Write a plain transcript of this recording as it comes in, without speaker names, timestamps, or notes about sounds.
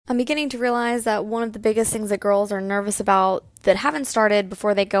I'm beginning to realize that one of the biggest things that girls are nervous about that haven't started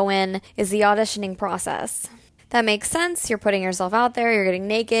before they go in is the auditioning process. That makes sense. You're putting yourself out there, you're getting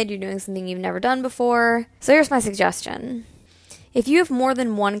naked, you're doing something you've never done before. So here's my suggestion. If you have more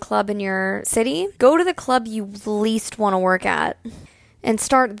than one club in your city, go to the club you least want to work at and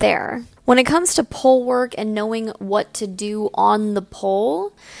start there. When it comes to pole work and knowing what to do on the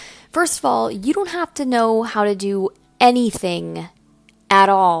pole, first of all, you don't have to know how to do anything at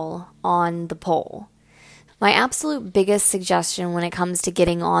all on the pole. My absolute biggest suggestion when it comes to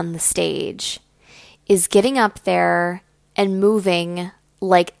getting on the stage is getting up there and moving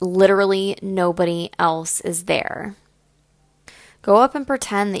like literally nobody else is there. Go up and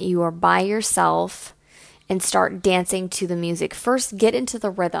pretend that you are by yourself and start dancing to the music. First, get into the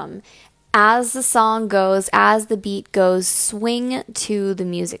rhythm. As the song goes, as the beat goes, swing to the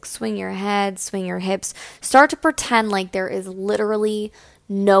music. Swing your head, swing your hips. Start to pretend like there is literally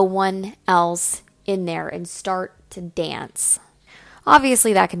no one else in there and start to dance.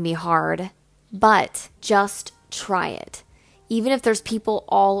 Obviously, that can be hard, but just try it. Even if there's people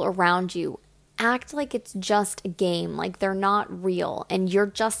all around you, act like it's just a game, like they're not real and you're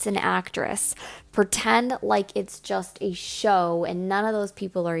just an actress. Pretend like it's just a show and none of those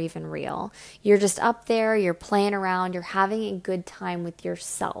people are even real. You're just up there, you're playing around, you're having a good time with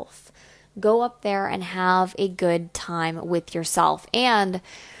yourself. Go up there and have a good time with yourself. And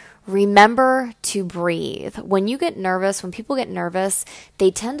remember to breathe. When you get nervous, when people get nervous,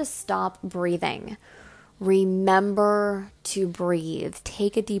 they tend to stop breathing. Remember to breathe.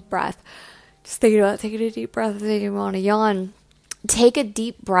 Take a deep breath. Just thinking about taking a deep breath, thinking you want to yawn. Take a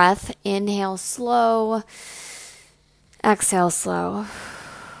deep breath. Inhale slow. Exhale slow.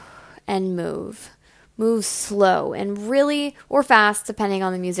 And move. Move slow and really, or fast, depending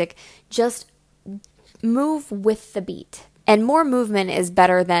on the music. Just move with the beat. And more movement is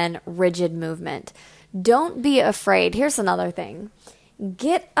better than rigid movement. Don't be afraid. Here's another thing.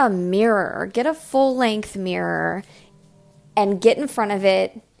 Get a mirror. Get a full-length mirror and get in front of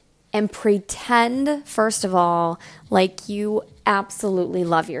it. And pretend, first of all, like you absolutely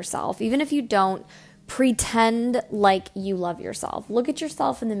love yourself. Even if you don't, pretend like you love yourself. Look at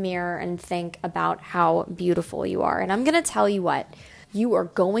yourself in the mirror and think about how beautiful you are. And I'm going to tell you what, you are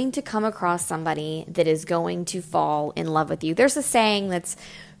going to come across somebody that is going to fall in love with you. There's a saying that's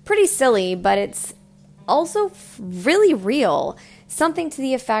pretty silly, but it's also really real. Something to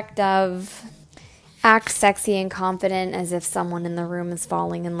the effect of, act sexy and confident as if someone in the room is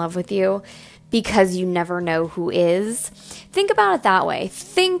falling in love with you because you never know who is. Think about it that way.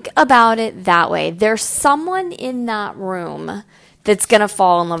 Think about it that way. There's someone in that room that's going to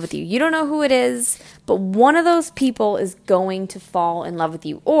fall in love with you. You don't know who it is, but one of those people is going to fall in love with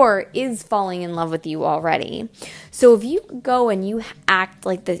you or is falling in love with you already. So if you go and you act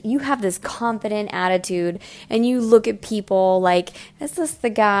like this, you have this confident attitude and you look at people like, is this the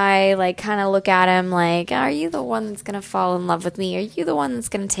guy? Like kind of look at him like, are you the one that's going to fall in love with me? Are you the one that's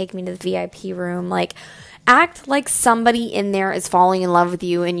going to take me to the VIP room? Like, act like somebody in there is falling in love with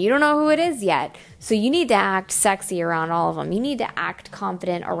you and you don't know who it is yet. So you need to act sexy around all of them. You need to act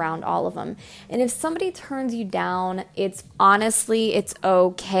confident around all of them. And if somebody turns you down, it's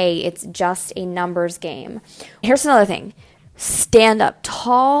okay. It's just a numbers game. Here's another thing. Stand up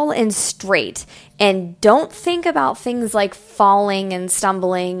tall and straight and don't think about things like falling and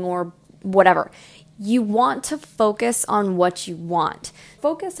stumbling or whatever. You want to focus on what you want.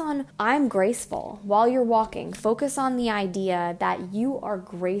 Focus on, I'm graceful while you're walking. Focus on the idea that you are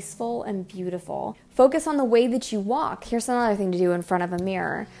graceful and beautiful. Focus on the way that you walk. Here's another thing to do in front of a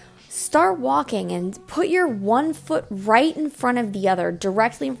mirror. Start walking and put your one foot right in front of the other,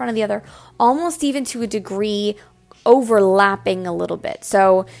 directly in front of the other, almost even to a degree overlapping a little bit.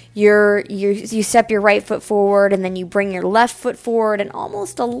 So you step your right foot forward and then you bring your left foot forward and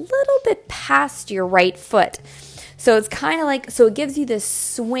almost a little bit past your right foot. So it's kind of like, so it gives you this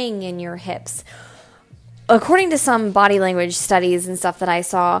swing in your hips. According to some body language studies and stuff that I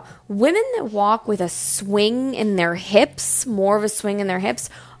saw, women that walk with a swing in their hips, more of a swing in their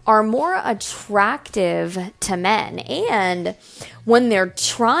hips, are more attractive to men. And when they're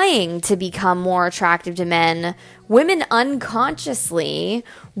trying to become more attractive to men, women unconsciously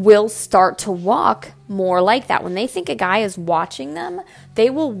will start to walk more like that. When they think a guy is watching them,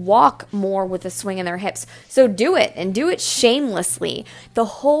 they will walk more with a swing in their hips. So do it, and do it shamelessly. The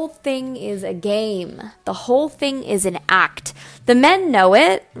whole thing is a game. The whole thing is an act. The men know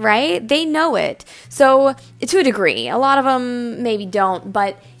it, right? They know it. So to a degree, a lot of them maybe don't,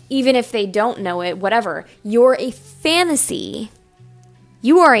 but even if they don't know it, whatever, you're a fantasy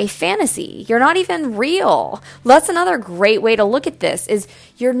You are a fantasy. You're not even real. That's another great way to look at this is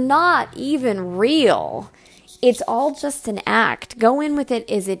you're not even real. It's all just an act. Go in with it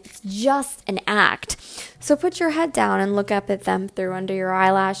as it's just an act. So put your head down and look up at them through under your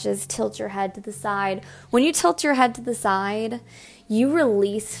eyelashes. Tilt your head to the side. When you tilt your head to the side, you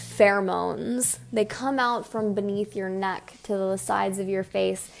release pheromones. They come out from beneath your neck to the sides of your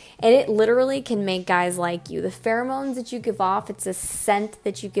face, and it literally can make guys like you. The pheromones that you give off, it's a scent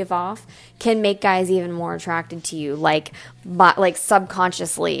that you give off, can make guys even more attracted to you, like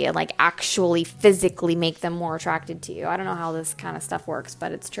subconsciously, and like actually physically make them more attracted to you. I don't know how this kind of stuff works,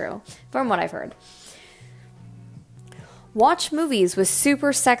 but it's true from what I've heard. Watch movies with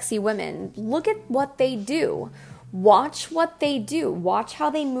super sexy women. Look at what they do. Watch what they do. Watch how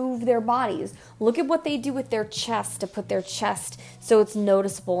they move their bodies. Look at what they do with their chest to put their chest so it's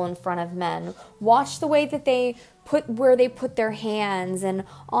noticeable in front of men. Watch the way that they put their hands and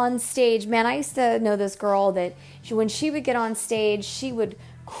on stage. Man, I used to know this girl that when she would get on stage, she would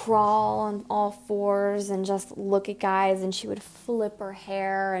crawl on all fours and just look at guys, and she would flip her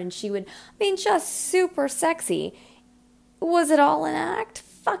hair, and just super sexy. Was it all an act?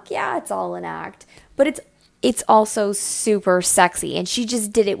 Fuck yeah, it's all an act. But it's also super sexy, and she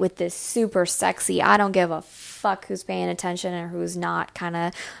just did it with this super sexy, I don't give a fuck who's paying attention or who's not, kind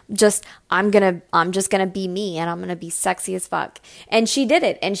of just, I'm just gonna be me, and I'm gonna be sexy as fuck. And she did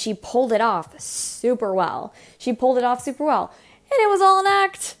it, and she pulled it off super well. And it was all an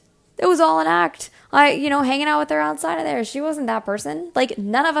act. It was all an act. Hanging out with her outside of there, she wasn't that person. Like,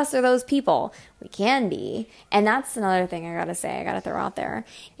 none of us are those people. We can be. And that's another thing I gotta say, I gotta throw out there,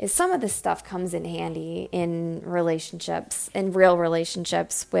 is some of this stuff comes in handy in relationships, in real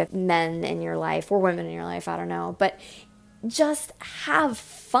relationships with men in your life, or women in your life, I don't know. But just have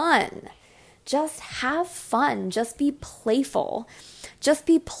fun. Just have fun. Just be playful. Just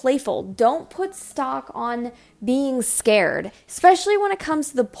be playful. Don't put stock on being scared, especially when it comes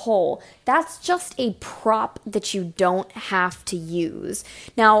to the pole. That's just a prop that you don't have to use.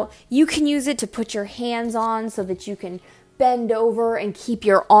 Now, you can use it to put your hands on so that you can bend over and keep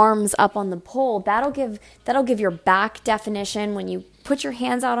your arms up on the pole. That'll give your back definition. When you put your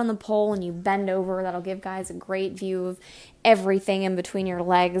hands out on the pole and you bend over, that'll give guys a great view of everything in between your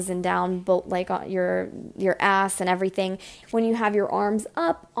legs and down, like your ass and everything. When you have your arms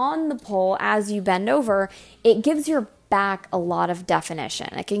up on the pole as you bend over, it gives your back a lot of definition.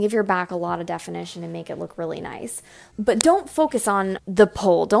 It can give your back a lot of definition and make it look really nice. But don't focus on the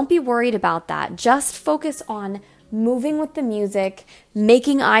pole. Don't be worried about that. Just focus on moving with the music,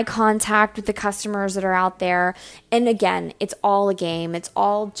 making eye contact with the customers that are out there. And again, it's all a game.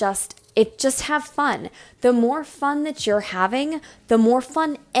 Just have fun. The more fun that you're having, the more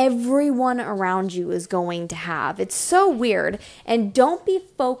fun everyone around you is going to have. It's so weird. And don't be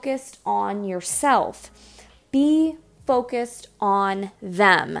focused on yourself. Be focused on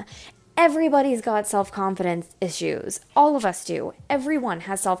them. Everybody's got self-confidence issues. All of us do. Everyone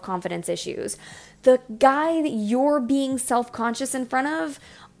has self-confidence issues. The guy that you're being self-conscious in front of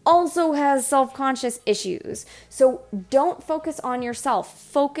also has self-conscious issues. So don't focus on yourself.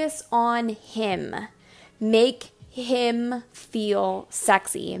 Focus on him. Make him feel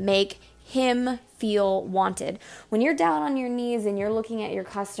sexy. Make him feel wanted. When you're down on your knees and you're looking at your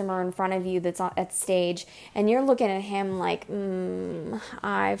customer in front of you that's at stage, and you're looking at him like,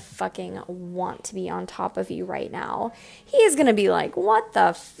 I fucking want to be on top of you right now, he's gonna be like, what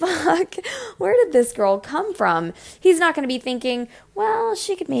the fuck? Where did this girl come from? He's not gonna be thinking, well,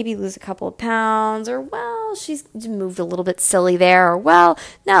 she could maybe lose a couple of pounds, or well, she's moved a little bit silly there, or well,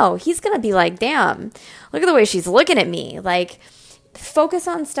 no, he's gonna be like, damn, look at the way she's looking at me. Like, focus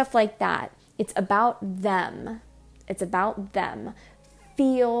on stuff like that. It's about them. It's about them.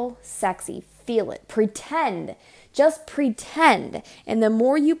 Feel sexy. Feel it. Pretend. Just pretend. And the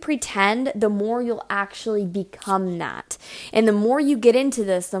more you pretend, the more you'll actually become that. And the more you get into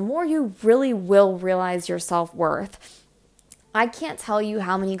this, the more you really will realize your self-worth. I can't tell you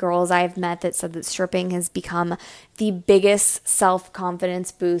how many girls I've met that said that stripping has become the biggest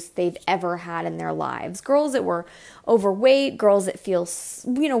self-confidence boost they've ever had in their lives. Girls that were overweight, girls that feel,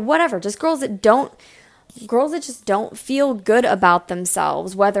 whatever, just girls that just don't feel good about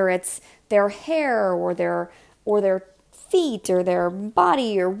themselves, whether it's their hair or their feet or their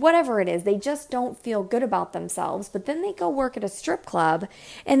body or whatever it is. They just don't feel good about themselves. But then they go work at a strip club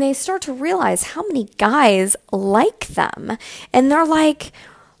and they start to realize how many guys like them. And they're like,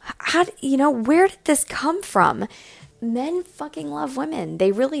 where did this come from? Men fucking love women.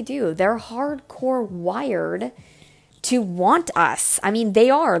 They really do. They're hardcore wired to want us. I mean,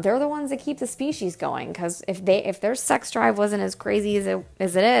 they're the ones that keep the species going, because if their sex drive wasn't as crazy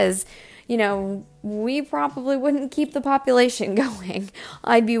as it is, we probably wouldn't keep the population going.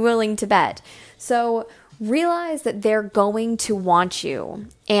 I'd be willing to bet. So realize that they're going to want you.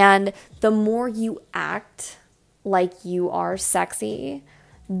 And the more you act like you are sexy,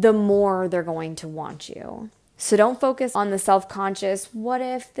 the more they're going to want you. So don't focus on the self-conscious, what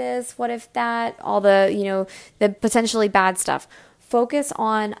if this, what if that, all the, the potentially bad stuff. Focus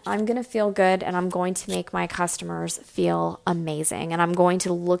on, I'm going to feel good and I'm going to make my customers feel amazing. And I'm going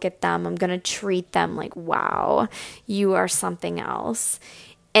to look at them. I'm going to treat them like, wow, you are something else.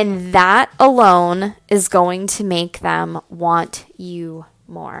 And that alone is going to make them want you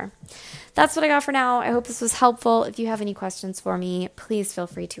more. That's what I got for now. I hope this was helpful. If you have any questions for me, please feel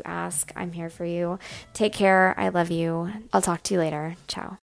free to ask. I'm here for you. Take care. I love you. I'll talk to you later. Ciao.